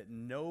that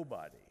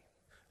nobody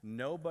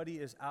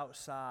is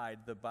outside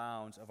the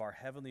bounds of our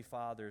Heavenly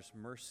Father's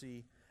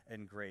mercy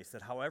and grace.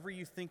 That however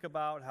you think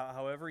about,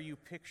 however you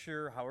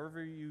picture,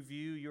 however you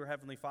view your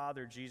Heavenly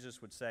Father,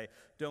 Jesus would say,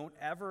 don't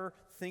ever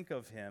think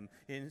of him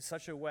in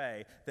such a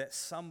way that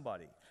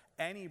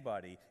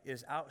anybody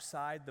is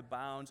outside the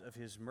bounds of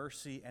his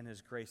mercy and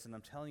his grace. And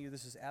I'm telling you,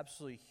 this is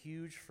absolutely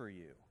huge for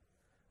you,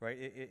 right?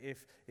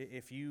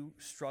 If you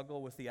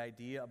struggle with the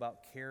idea about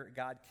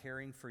God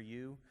caring for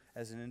you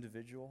as an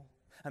individual,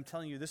 I'm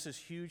telling you, this is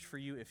huge for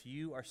you if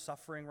you are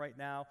suffering right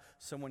now,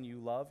 someone you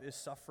love is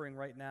suffering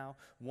right now.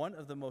 One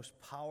of the most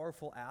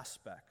powerful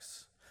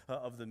aspects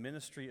of the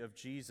ministry of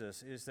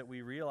Jesus is that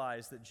we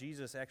realize that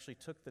Jesus actually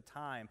took the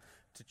time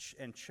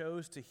and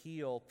chose to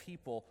heal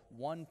people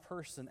one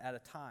person at a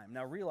time.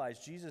 Now realize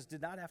Jesus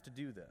did not have to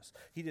do this.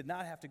 He did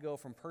not have to go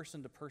from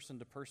person to person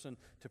to person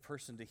to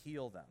person to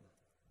heal them.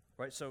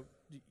 Right? So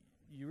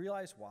you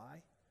realize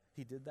why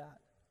he did that?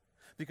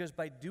 Because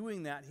by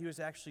doing that, he was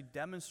actually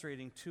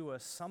demonstrating to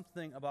us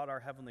something about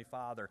our Heavenly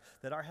Father,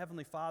 that our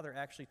Heavenly Father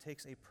actually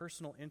takes a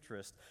personal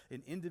interest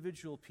in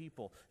individual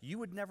people. You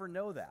would never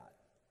know that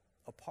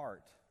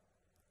apart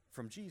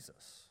from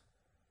Jesus.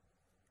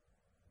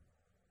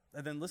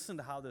 And then listen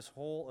to how this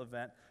whole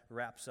event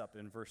wraps up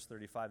in verse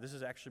 35. This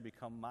has actually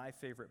become my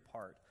favorite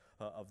part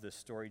of this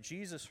story.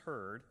 Jesus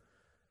heard,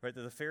 right,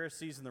 that the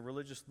Pharisees and the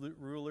religious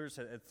rulers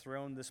had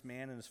thrown this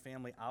man and his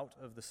family out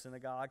of the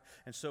synagogue.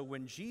 And so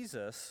when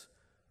Jesus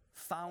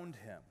found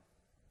him,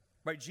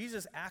 right,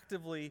 Jesus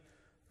actively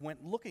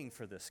went looking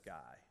for this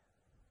guy,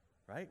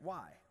 right?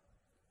 Why?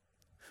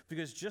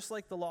 Because just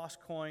like the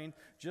lost coin,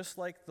 just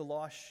like the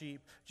lost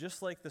sheep,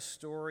 just like the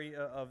story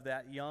of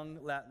that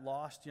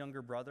lost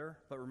younger brother,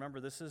 but remember,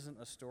 this isn't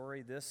a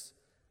story, this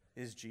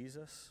is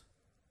Jesus.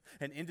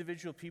 And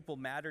individual people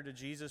matter to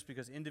Jesus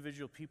because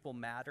individual people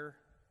matter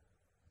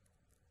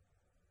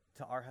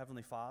to our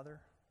Heavenly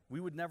Father. We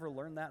would never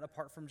learn that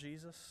apart from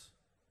Jesus.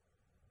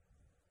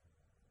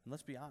 And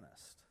let's be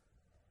honest.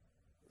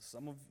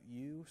 Some of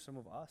you, some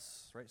of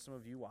us, right? Some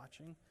of you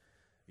watching,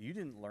 you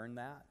didn't learn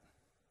that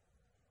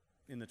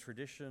in the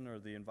tradition or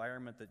the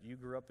environment that you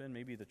grew up in,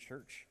 maybe the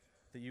church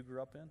that you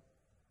grew up in.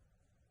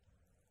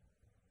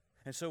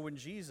 And so when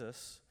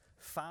Jesus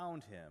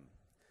found him,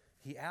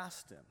 he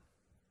asked him,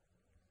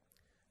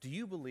 "Do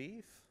you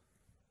believe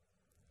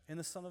in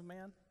the Son of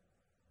Man?"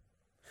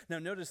 Now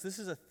notice this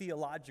is a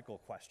theological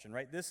question,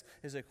 right? This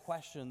is a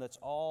question that's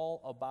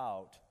all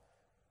about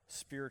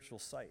spiritual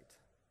sight,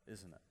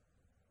 isn't it?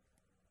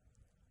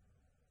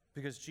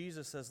 Because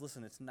Jesus says,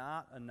 listen, it's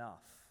not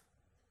enough.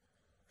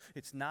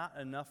 It's not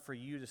enough for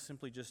you to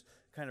simply just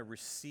kind of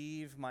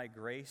receive my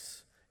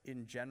grace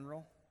in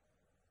general,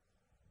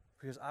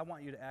 because I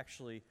want you to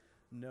actually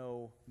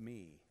know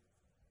me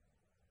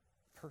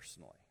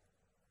personally.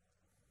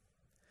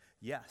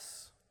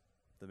 "Yes,"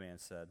 the man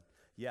said.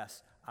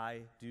 "Yes,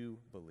 I do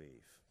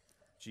believe."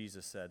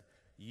 Jesus said,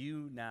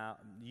 you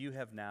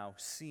have now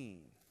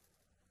seen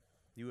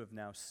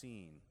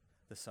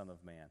the Son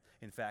of Man.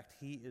 In fact,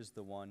 he is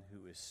the one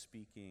who is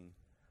speaking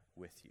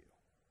with you.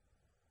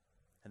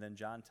 And then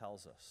John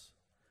tells us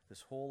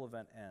this whole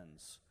event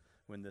ends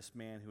when this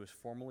man who was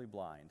formerly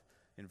blind,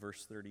 in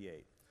verse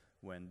 38,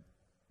 when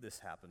this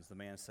happens, the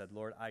man said,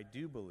 "Lord, I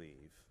do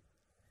believe,"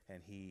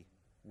 and he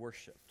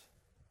worshiped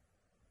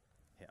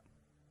him.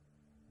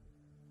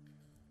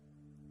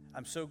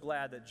 I'm so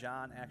glad that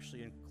John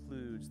actually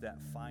includes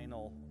that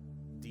final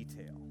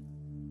detail,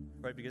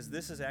 right? Because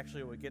this is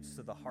actually what gets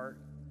to the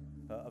heart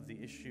of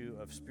the issue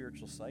of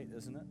spiritual sight,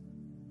 isn't it?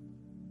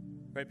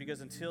 Right?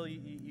 Because until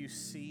you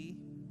see,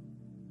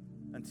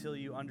 until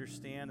you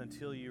understand,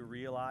 until you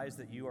realize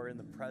that you are in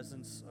the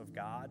presence of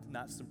God,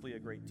 not simply a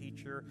great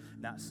teacher,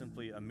 not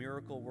simply a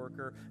miracle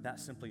worker, not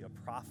simply a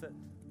prophet,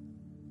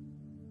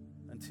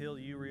 until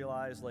you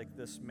realize, like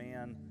this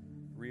man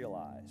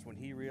realized, when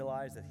he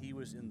realized that he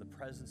was in the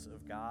presence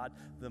of God,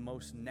 the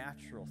most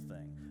natural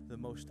thing, the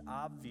most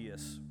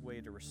obvious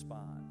way to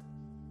respond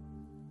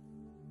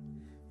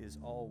is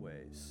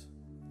always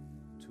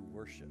to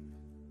worship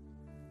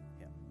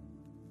him.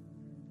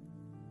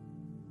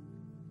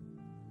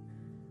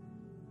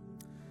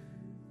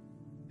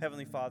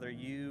 Heavenly Father,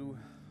 you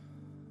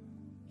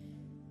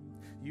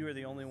are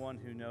the only one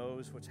who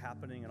knows what's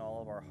happening in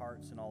all of our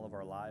hearts and all of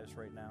our lives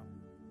right now.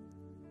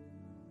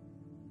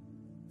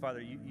 Father,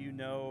 you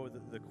know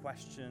the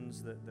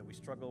questions that we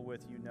struggle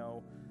with. You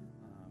know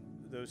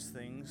those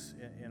things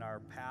in our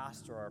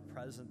past or our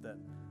present that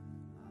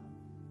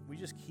we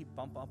just keep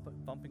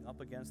bumping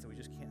up against, that we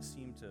just can't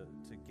seem to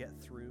get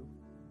through.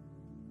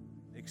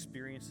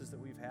 Experiences that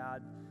we've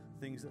had,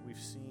 things that we've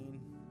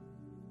seen,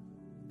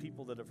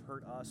 people that have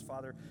hurt us.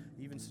 Father,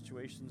 even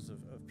situations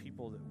of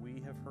people that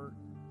we have hurt.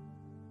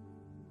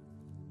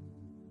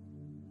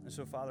 And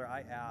so, Father,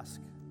 I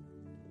ask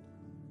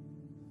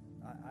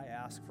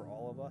for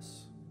all of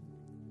us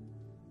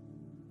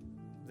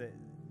that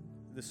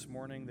this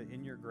morning, that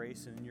in your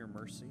grace and in your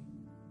mercy,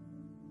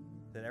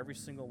 that every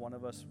single one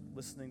of us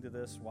listening to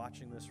this,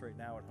 watching this right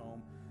now at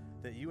home,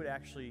 that you would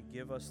actually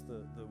give us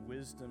the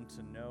wisdom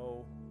to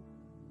know,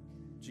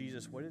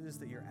 Jesus, what it is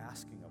that you're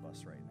asking of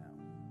us right now.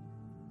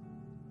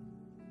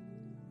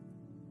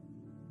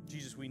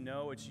 Jesus, we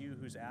know it's you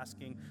who's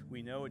asking.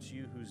 We know it's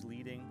you who's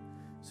leading.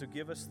 So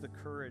give us the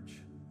courage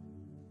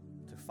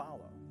to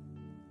follow.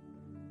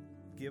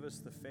 Give us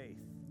the faith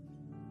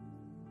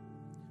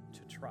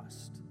to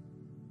trust,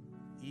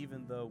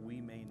 even though we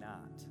may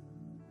not,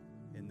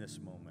 in this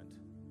moment,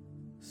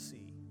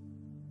 see.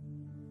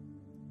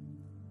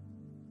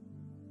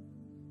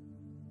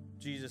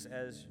 Jesus,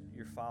 as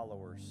your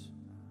followers,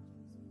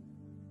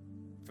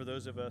 for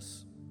those of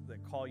us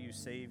that call you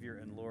Savior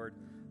and Lord,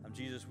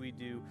 Jesus,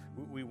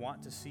 we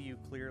want to see you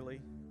clearly.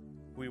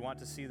 We want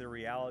to see the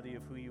reality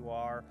of who you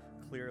are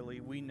clearly.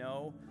 We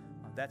know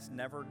that's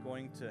never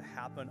going to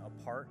happen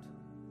apart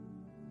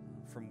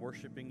from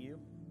worshiping you.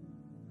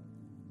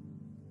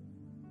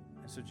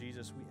 And so,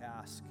 Jesus, we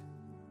ask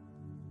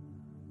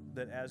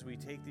that as we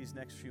take these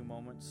next few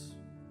moments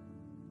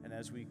and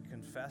as we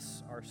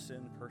confess our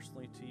sin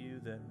personally to you,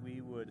 that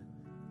we would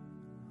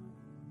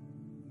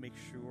make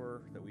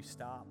sure that we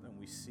stop and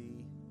we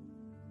see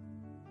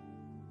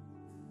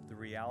the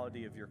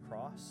reality of your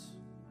cross,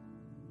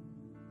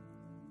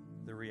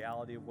 the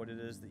reality of what it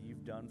is that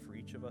you've done for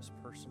each of us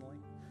personally,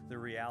 the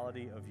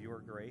reality of your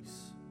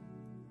grace.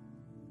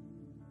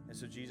 And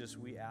so, Jesus,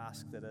 we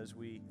ask that as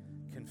we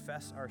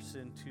confess our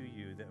sin to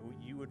you, that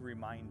you would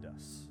remind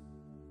us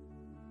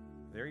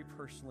very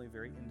personally,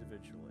 very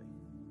individually,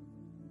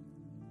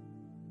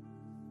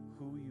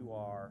 who you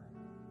are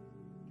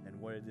and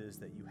what it is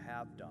that you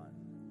have done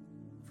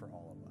for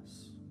all of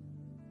us.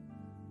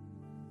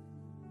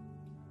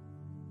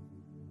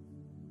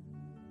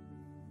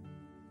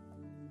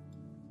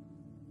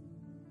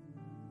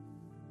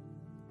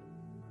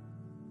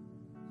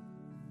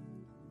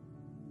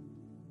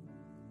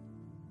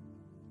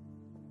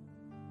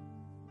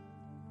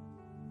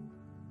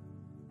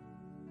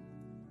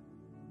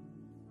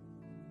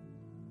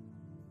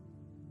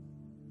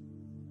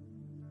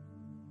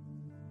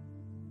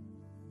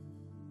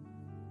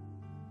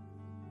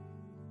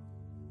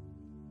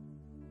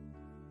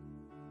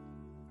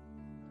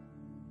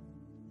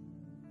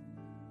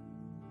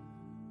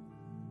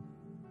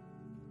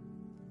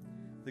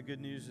 The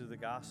good news of the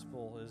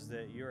gospel is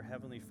that your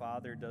Heavenly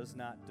Father does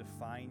not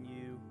define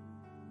you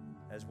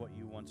as what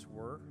you once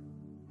were.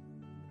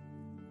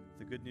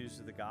 The good news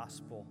of the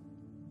gospel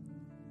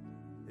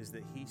is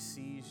that He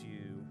sees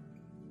you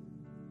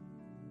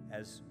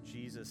as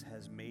Jesus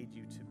has made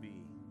you to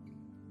be,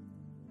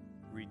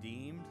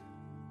 redeemed,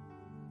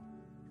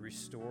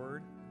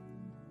 restored,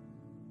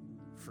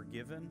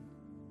 forgiven,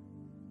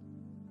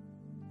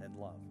 and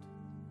loved.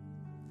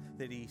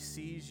 That He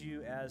sees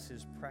you as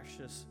His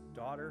precious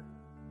daughter.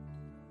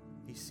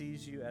 He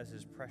sees you as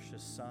His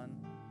precious son.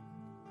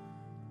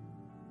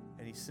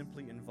 And He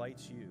simply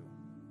invites you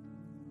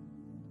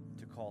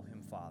to call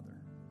Him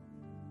Father.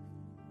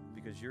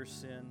 Because your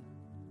sin,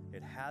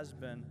 it has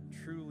been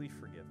truly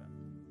forgiven.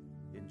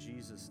 In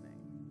Jesus'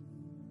 name.